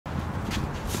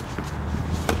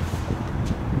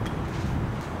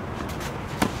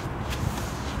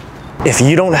If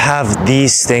you don't have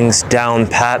these things down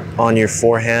pat on your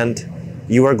forehand,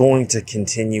 you are going to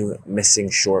continue missing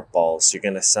short balls. You're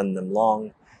going to send them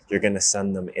long, you're going to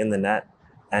send them in the net,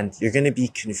 and you're going to be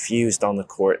confused on the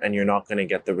court, and you're not going to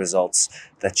get the results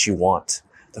that you want.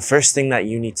 The first thing that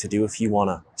you need to do if you want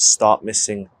to stop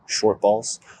missing short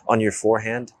balls on your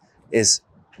forehand is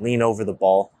lean over the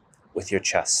ball with your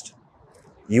chest.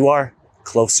 You are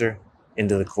closer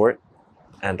into the court,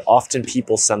 and often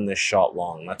people send this shot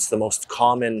long. That's the most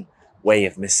common way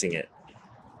of missing it.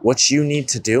 What you need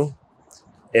to do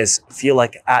is feel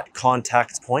like at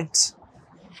contact point,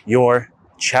 your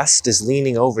chest is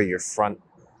leaning over your front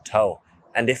toe.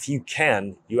 And if you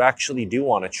can, you actually do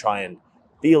want to try and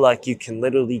feel like you can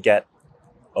literally get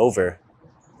over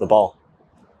the ball.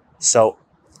 So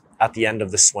at the end of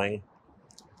the swing,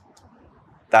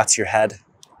 that's your head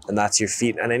and that's your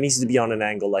feet. And it needs to be on an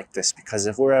angle like this, because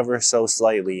if we're ever so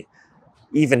slightly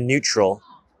even neutral,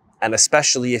 and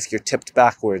especially if you're tipped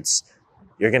backwards,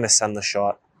 you're going to send the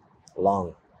shot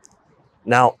long.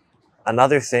 Now,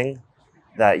 another thing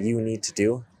that you need to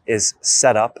do is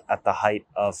set up at the height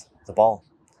of the ball.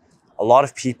 A lot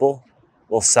of people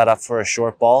will set up for a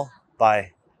short ball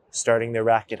by starting their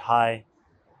racket high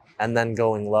and then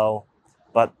going low,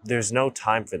 but there's no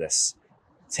time for this.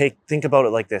 Think about it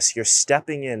like this. You're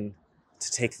stepping in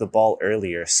to take the ball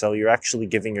earlier, so you're actually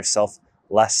giving yourself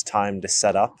less time to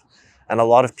set up. And a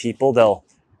lot of people, they'll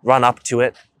run up to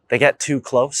it, they get too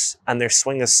close, and their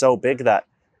swing is so big that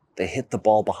they hit the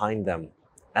ball behind them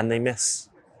and they miss.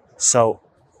 So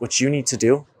what you need to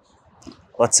do,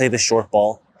 let's say the short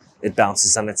ball, it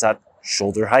bounces and it's at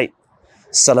shoulder height.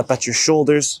 Set up at your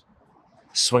shoulders,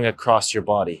 swing across your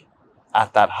body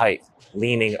at that height,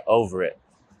 leaning over it.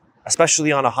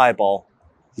 Especially on a high ball,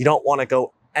 you don't want to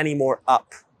go any more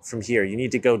up from here. You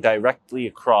need to go directly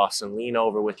across and lean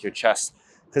over with your chest.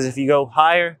 Because if you go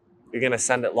higher, you're going to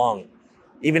send it long.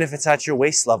 Even if it's at your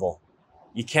waist level,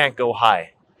 you can't go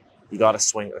high. You got to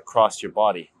swing across your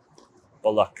body.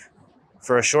 But look,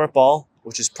 for a short ball,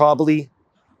 which is probably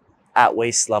at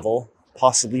waist level,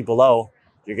 possibly below,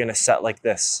 you're going to set like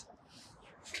this.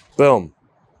 Boom.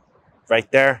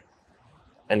 Right there.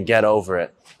 And get over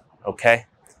it. Okay?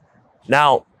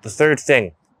 Now, the third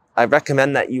thing, I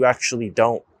recommend that you actually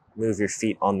don't move your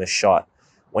feet on this shot.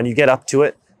 When you get up to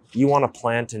it, you want to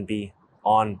plant and be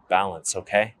on balance,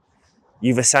 okay?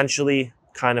 You've essentially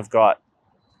kind of got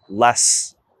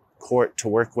less court to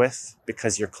work with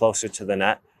because you're closer to the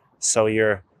net. So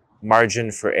your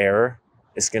margin for error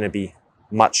is going to be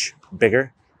much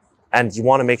bigger. And you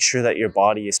want to make sure that your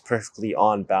body is perfectly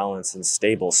on balance and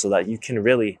stable so that you can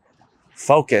really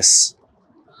focus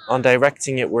on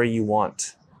directing it where you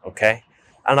want, okay?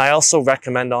 And I also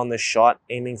recommend on this shot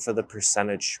aiming for the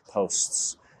percentage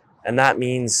posts. And that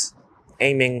means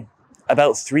aiming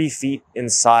about 3 feet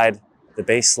inside the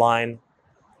baseline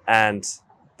and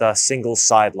the single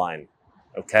sideline,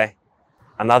 okay?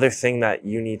 Another thing that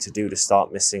you need to do to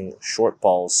stop missing short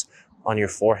balls on your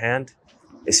forehand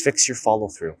is fix your follow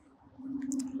through.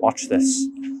 Watch this.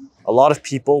 A lot of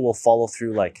people will follow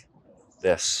through like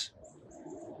this,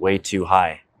 way too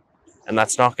high. And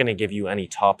that's not going to give you any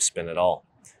topspin at all.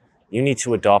 You need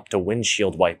to adopt a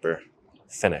windshield wiper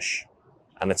finish.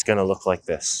 And it's going to look like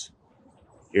this.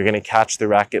 You're going to catch the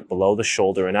racket below the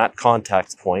shoulder, and at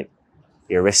contact point,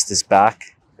 your wrist is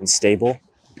back and stable,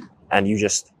 and you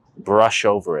just brush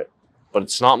over it. But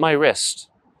it's not my wrist.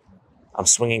 I'm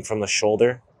swinging from the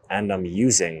shoulder, and I'm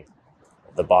using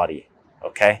the body,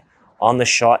 okay? On the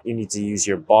shot, you need to use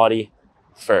your body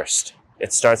first.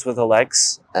 It starts with the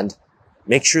legs, and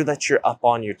make sure that you're up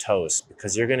on your toes,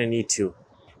 because you're going to need to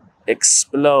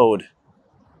explode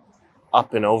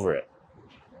up and over it,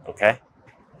 okay?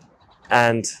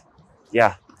 And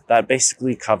yeah, that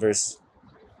basically covers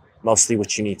mostly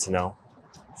what you need to know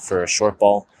for a short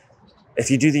ball. If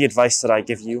you do the advice that I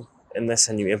give you in this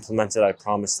and you implement it, I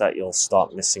promise that you'll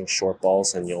stop missing short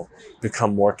balls and you'll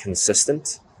become more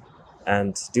consistent.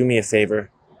 And do me a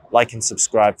favor, like and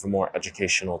subscribe for more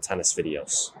educational tennis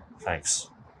videos. Thanks.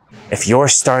 If you're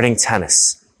starting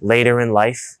tennis later in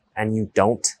life and you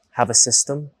don't have a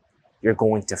system, you're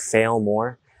going to fail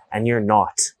more and you're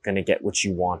not going to get what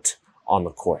you want on the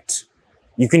court.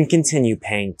 You can continue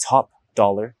paying top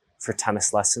dollar for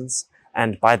tennis lessons,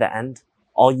 and by the end,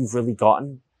 all you've really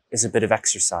gotten is a bit of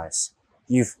exercise.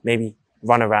 You've maybe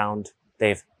run around,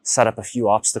 they've set up a few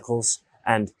obstacles,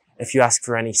 and if you ask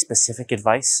for any specific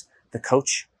advice, the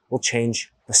coach will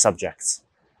change the subject.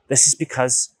 This is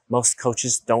because most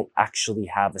coaches don't actually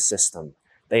have a system.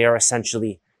 They are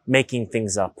essentially making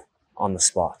things up on the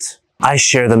spot. I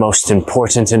share the most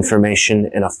important information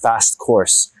in a fast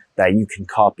course that you can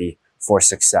copy for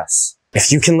success.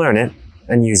 If you can learn it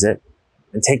and use it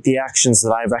and take the actions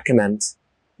that I recommend,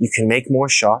 you can make more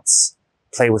shots,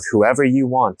 play with whoever you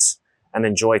want, and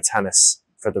enjoy tennis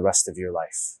for the rest of your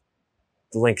life.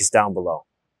 The link is down below.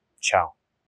 Ciao.